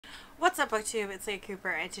What's up, booktube? It's Leah Cooper,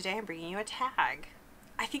 and today I'm bringing you a tag.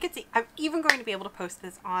 I'm even going to be able to post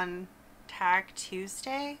this on Tag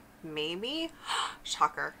Tuesday, maybe?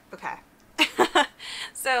 Shocker. Okay.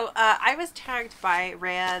 So I was tagged by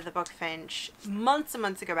Rhea the Bookfinch months and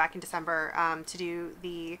months ago, back in December, to do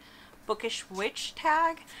the Bookish Witch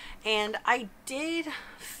Tag, and I did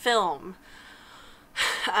film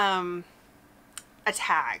a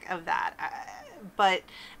tag of that.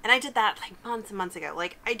 And I did that like months and months ago.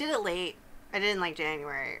 Like, I did it late. I did it in like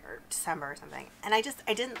January or December or something. And I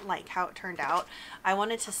didn't like how it turned out. I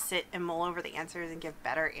wanted to sit and mull over the answers and give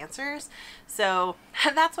better answers. So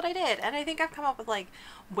that's what I did. And I think I've come up with like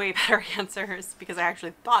way better answers because I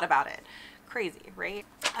actually thought about it. Crazy, right?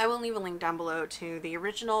 I will leave a link down below to the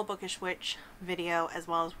original Bookish Witch video as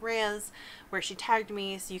well as Rhea's, where she tagged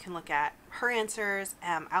me, so you can look at her answers.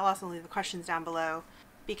 I'll also leave the questions down below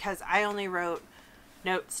because I only wrote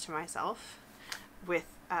notes to myself with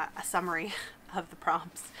a summary of the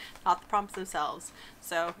prompts, not the prompts themselves.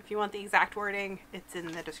 So if you want the exact wording, it's in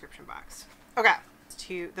the description box. Okay,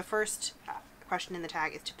 the first question in the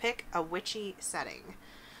tag is to pick a witchy setting.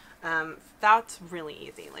 That's really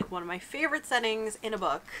easy. Like, one of my favorite settings in a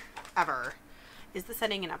book ever is the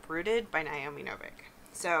setting in Uprooted by Naomi Novik.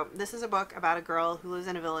 So this is a book about a girl who lives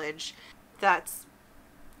in a village that's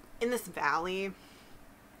in this valley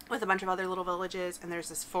with a bunch of other little villages, and there's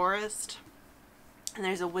this forest, and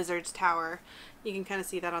there's a wizard's tower. You can kind of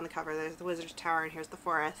see that on the cover. There's the wizard's tower, and here's the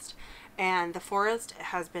forest. And the forest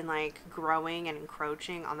has been like growing and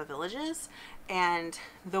encroaching on the villages, and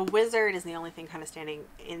the wizard is the only thing kind of standing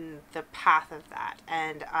in the path of that.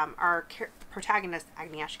 And our protagonist,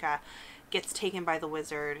 Agnieszka, gets taken by the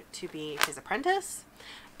wizard to be his apprentice.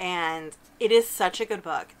 And it is such a good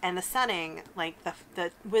book. And the setting, like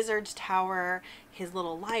the wizard's tower, his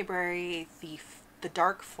little library, the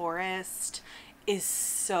dark forest is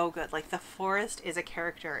so good. Like, the forest is a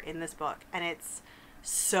character in this book, and it's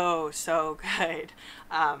so good.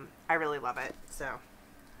 I really love it. So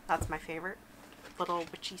that's my favorite little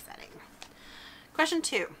witchy setting. Question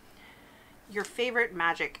 2, your favorite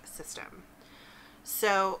magic system.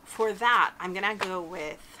 So for that, I'm gonna go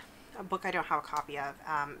with a book I don't have a copy of.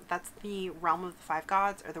 That's The Realm of the Five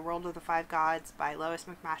Gods, or The World of the Five Gods by Lois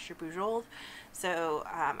McMaster Bujold. So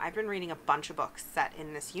I've been reading a bunch of books set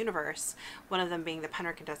in this universe, one of them being the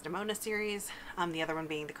Penric and Desdemona series, the other one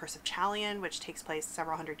being The Curse of Chalion, which takes place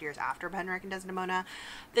several hundred years after Penric and Desdemona.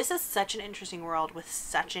 This is such an interesting world with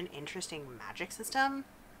such an interesting magic system.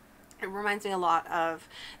 It reminds me a lot of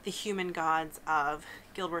the human gods of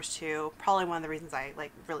Guild Wars 2. Probably one of the reasons I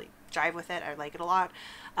like really jive with it. I like it a lot.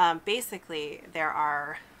 Basically, there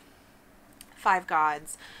are 5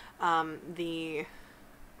 gods. The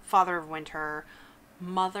Father of Winter,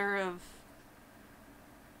 Mother of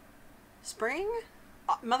Spring,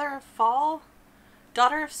 Mother of Fall,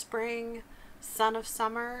 Daughter of Spring, Son of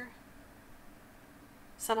Summer,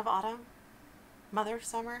 Son of Autumn, Mother of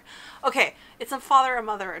Summer. Okay, it's a father, a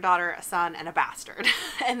mother, a daughter, a son, and a bastard.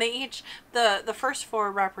 And they each, the first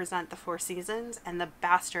 4 represent the 4 seasons, and the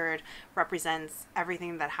bastard represents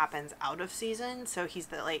everything that happens out of season. So he's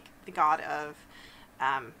the god of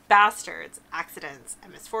bastards, accidents,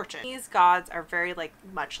 and misfortune. These gods are very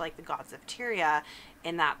much like the gods of Tyria,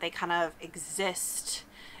 in that they kind of exist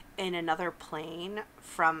in another plane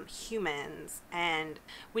from humans, and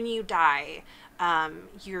when you die,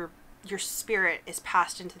 your spirit is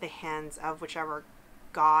passed into the hands of whichever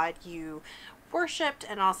god you worshipped.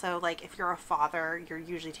 And also, like, if you're a father, you're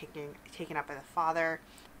usually taken up by the father.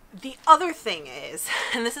 The other thing is,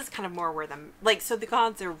 and this is kind of more where so the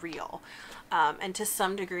gods are real, and to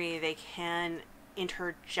some degree they can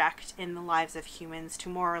interject in the lives of humans to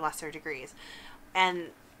more or lesser degrees. And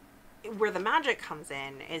where the magic comes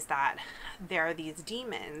in is that there are these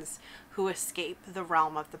demons who escape the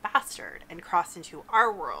realm of the bastard and cross into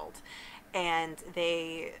our world, and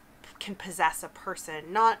they can possess a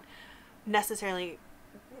person, not necessarily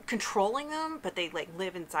controlling them, but they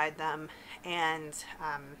live inside them, and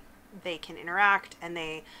they can interact, and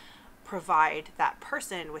they provide that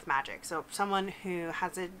person with magic. So someone who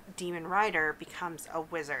has a demon rider becomes a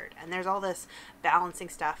wizard, and there's all this balancing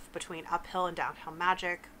stuff between uphill and downhill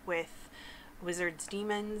magic with wizards'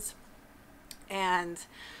 demons. And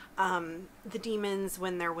the demons,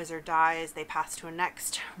 when their wizard dies, they pass to a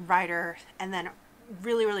next rider, and then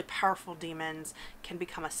really powerful demons can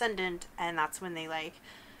become ascendant, and that's when they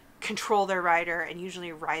control their rider and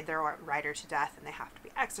usually ride their rider to death, and they have to be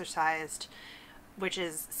exorcised, which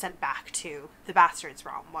is sent back to the bastard's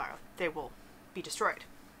realm where they will be destroyed.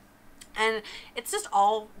 And it's just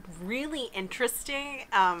all really interesting.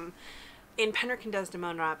 in Penric and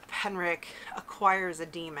Desdemona, Penric acquires a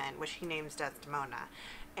demon, which he names Desdemona,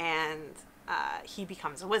 and he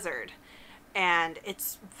becomes a wizard. And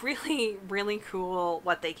it's really, really cool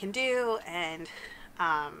what they can do, and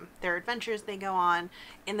their adventures they go on.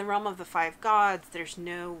 In the realm of the five gods, there's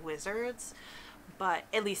no wizards, but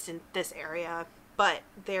at least in this area. But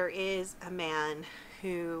there is a man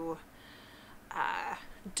who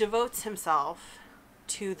devotes himself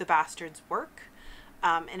to the bastard's work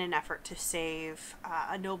in an effort to save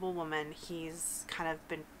a noble woman he's kind of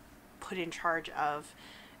been put in charge of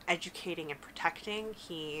educating and protecting.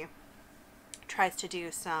 He tries to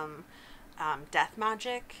do some death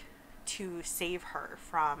magic to save her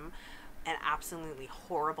from an absolutely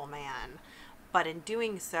horrible man, but in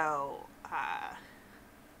doing so,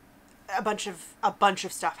 a bunch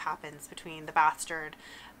of stuff happens between the bastard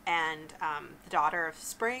and the daughter of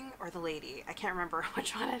spring, or the lady. I can't remember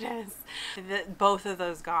which one it is. Both of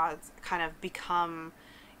those gods kind of become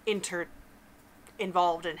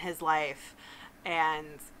involved in his life,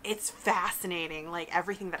 and it's fascinating. Like,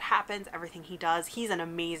 everything that happens, everything he does. He's an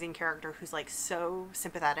amazing character who's like so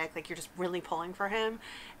sympathetic, like you're just really pulling for him,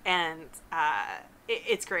 and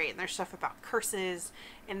it's great. And there's stuff about curses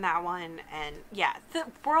in that one, and yeah, the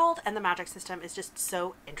world and the magic system is just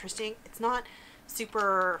so interesting. It's not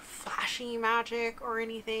super flashy magic or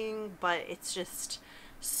anything, but it's just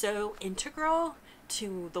so integral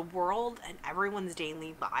to the world and everyone's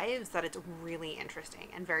daily lives that it's really interesting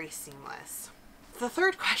and very seamless. The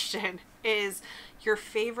third question is your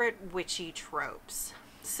favorite witchy tropes.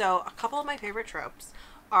 So a couple of my favorite tropes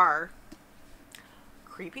are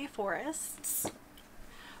creepy forests,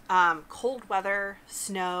 cold weather,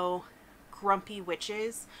 snow, grumpy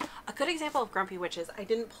witches. A good example of grumpy witches, I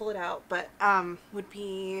didn't pull it out, but would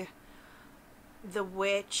be the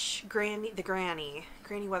witch Granny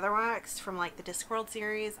Weatherwax from like the Discworld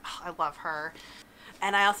series. Oh, I love her.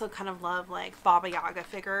 And I also kind of love like Baba Yaga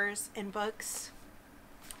figures in books,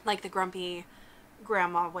 like the grumpy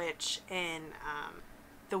grandma witch in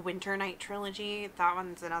the Winter Night trilogy. That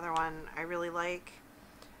one's another one I really like.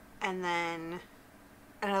 And then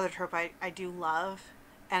another trope I do love,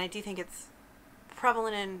 and I do think it's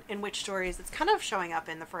prevalent in witch stories, it's kind of showing up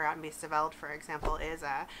in the Forgotten Beasts of Eld, for example, is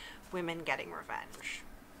women getting revenge.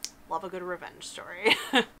 Love a good revenge story.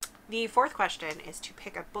 The fourth question is to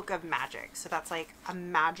pick a book of magic. So that's like a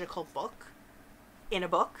magical book in a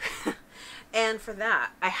book. And for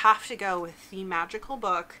that, I have to go with the magical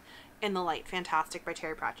book In the Light Fantastic by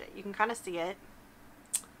Terry Pratchett. You can kind of see it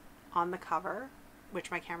on the cover,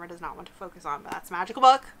 which my camera does not want to focus on, but that's a magical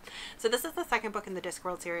book. So this is the second book in the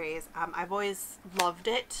Discworld series. I've always loved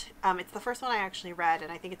it. It's the first one I actually read,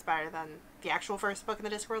 and I think it's better than the actual first book in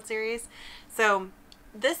the Discworld series. So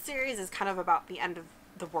this series is kind of about the end of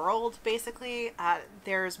the world, basically.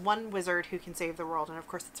 There's one wizard who can save the world, and of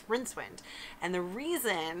course it's Rincewind. And the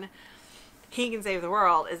reason he can save the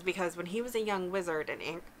world is because when he was a young wizard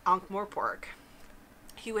in Ankh-Morpork,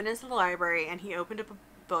 he went into the library and he opened up a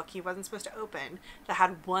book he wasn't supposed to open that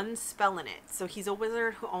had one spell in it. So he's a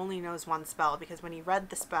wizard who only knows one spell, because when he read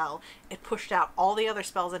the spell, it pushed out all the other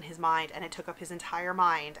spells in his mind, and it took up his entire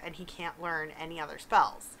mind, and he can't learn any other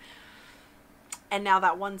spells. And now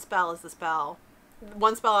that one spell is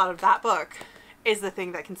one spell out of that book is the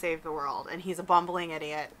thing that can save the world, and he's a bumbling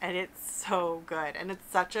idiot, and it's so good, and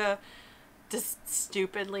it's such a just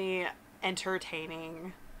stupidly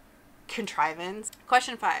entertaining contrivance.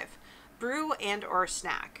 Question 5. Brew and or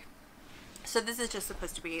snack. So this is just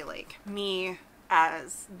supposed to be like me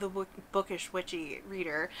as the bookish witchy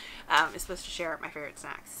reader is supposed to share my favorite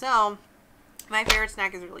snacks. So my favorite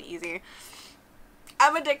snack is really easy.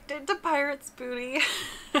 I'm addicted to Pirate's Booty.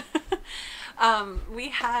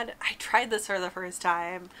 I tried this for the first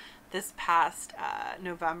time this past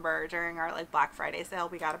November during our like Black Friday sale.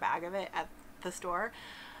 We got a bag of it at the store,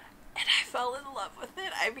 and I fell in love with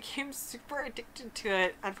it. I became super addicted to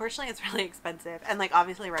it. Unfortunately, it's really expensive, and like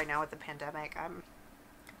obviously right now with the pandemic, I'm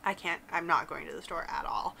not going to the store at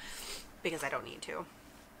all because I don't need to.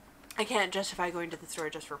 I can't justify going to the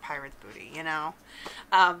store just for Pirate's Booty, you know?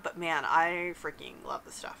 But man, I freaking love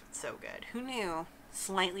this stuff. It's so good. Who knew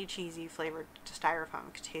slightly cheesy flavored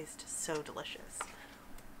styrofoam could taste so delicious?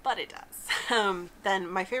 But it does. Then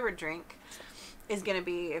my favorite drink is going to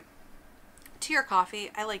be tea or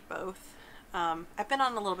coffee. I like both. I've been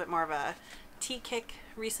on a little bit more of a tea kick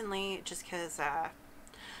recently just because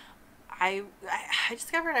I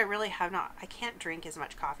discovered I can't drink as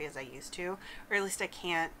much coffee as I used to, or at least I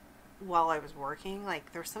can't while I was working.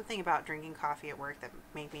 Like, there was something about drinking coffee at work that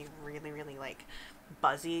made me really, really like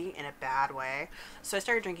buzzy in a bad way. So I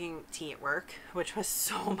started drinking tea at work, which was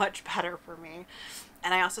so much better for me.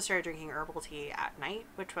 And I also started drinking herbal tea at night,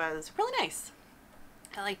 which was really nice.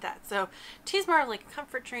 I like that. So tea is more of like a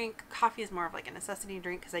comfort drink. Coffee is more of like a necessity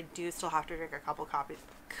drink because I do still have to drink a couple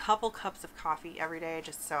cups of coffee every day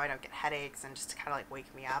just so I don't get headaches and just to kind of like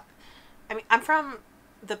wake me up. I mean, I'm from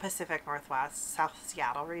the Pacific Northwest, South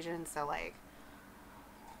Seattle region, so like,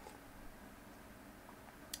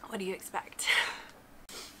 what do you expect?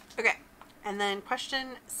 Okay, and then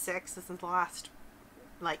question 6, this is the last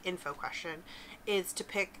like info question, is to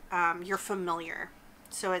pick your familiar.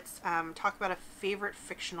 So it's talk about a favorite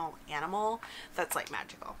fictional animal that's like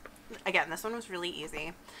magical. Again, this one was really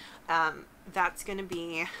easy. That's going to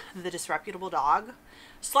be the disreputable dog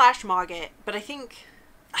 / Mogget, but I think,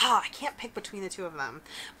 I can't pick between the two of them.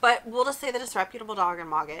 But we'll just say the disreputable dog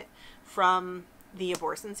and Mogget from the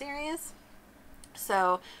Abortion series.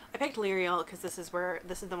 So I picked Lyriel because this is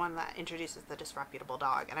the one that introduces the disreputable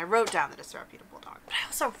dog, and I wrote down the disreputable dog. But I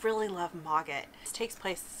also really love Mogget. This takes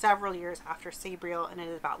place several years after Sabriel, and it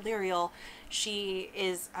is about Lyriel. She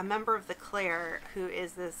is a member of the Clare, who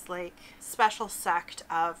is this like special sect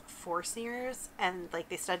of foreseers, and like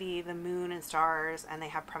they study the moon and stars, and they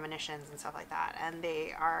have premonitions and stuff like that. And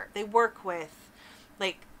they work with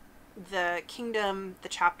like the kingdom, the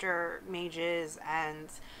chapter mages, and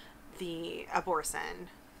the Abortion.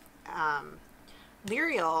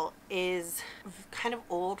 Lyriel is kind of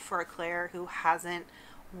old for a Clare who hasn't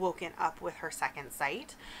woken up with her second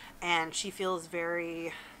sight, and she feels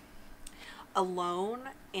very alone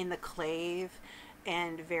in the clave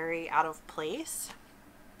and very out of place.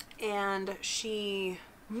 And she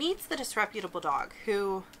meets the disreputable dog,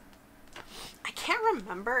 who I can't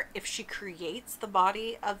remember if she creates the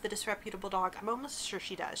body of the disreputable dog. I'm almost sure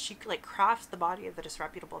she does. She like crafts the body of the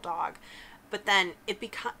disreputable dog, but then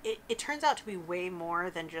it turns out to be way more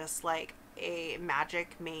than just like a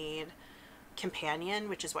magic made companion,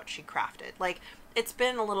 which is what she crafted. Like, it's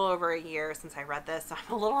been a little over a year since I read this, so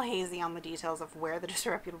I'm a little hazy on the details of where the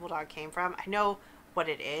disreputable dog came from. I know what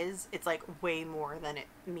it is. It's like way more than it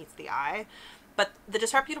meets the eye, but the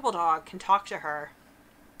disreputable dog can talk to her,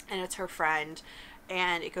 and it's her friend,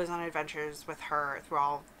 and it goes on adventures with her through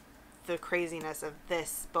all the craziness of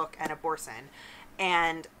this book and Abortion.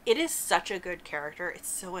 And it is such a good character. It's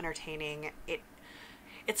so entertaining.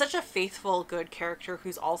 It's such a faithful, good character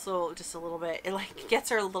who's also just a little bit, it like gets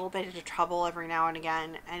her a little bit into trouble every now and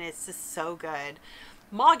again, and it's just so good.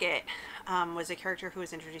 Mogget was a character who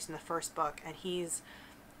was introduced in the first book, and he's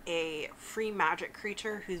a free magic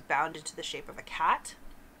creature who's bound into the shape of a cat.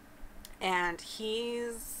 And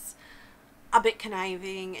he's a bit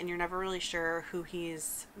conniving, and you're never really sure who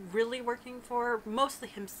he's really working for. Mostly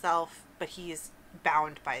himself, but he's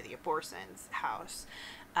bound by the Abortion's house.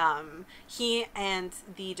 He and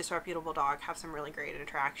the disreputable dog have some really great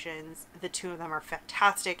interactions. The two of them are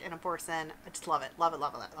fantastic in Abortion. I just love it, love it,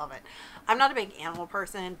 love it, love it. I'm not a big animal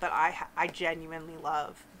person, but I genuinely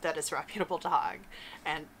love the disreputable dog,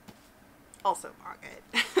 and also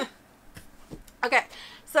Mogget. Okay,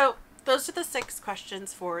 so those are the 6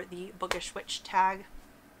 questions for the Bookish Witch Tag.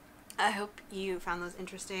 I hope you found those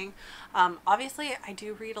interesting. Obviously, I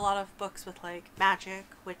do read a lot of books with like magic,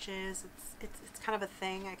 witches. It's kind of a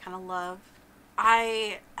thing I kind of love.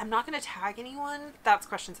 I am not going to tag anyone. That's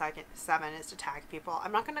question 7, is to tag people.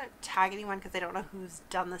 I'm not going to tag anyone because I don't know who's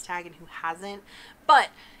done this tag and who hasn't. But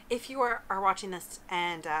if you are watching this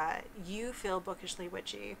and you feel bookishly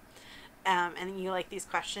witchy, and you like these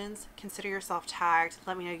questions, consider yourself tagged.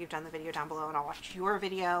 Let me know you've done the video down below, and I'll watch your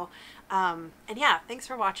video. And yeah, thanks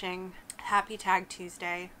for watching. Happy Tag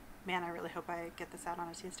Tuesday. Man, I really hope I get this out on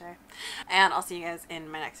a Tuesday. And I'll see you guys in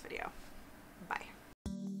my next video.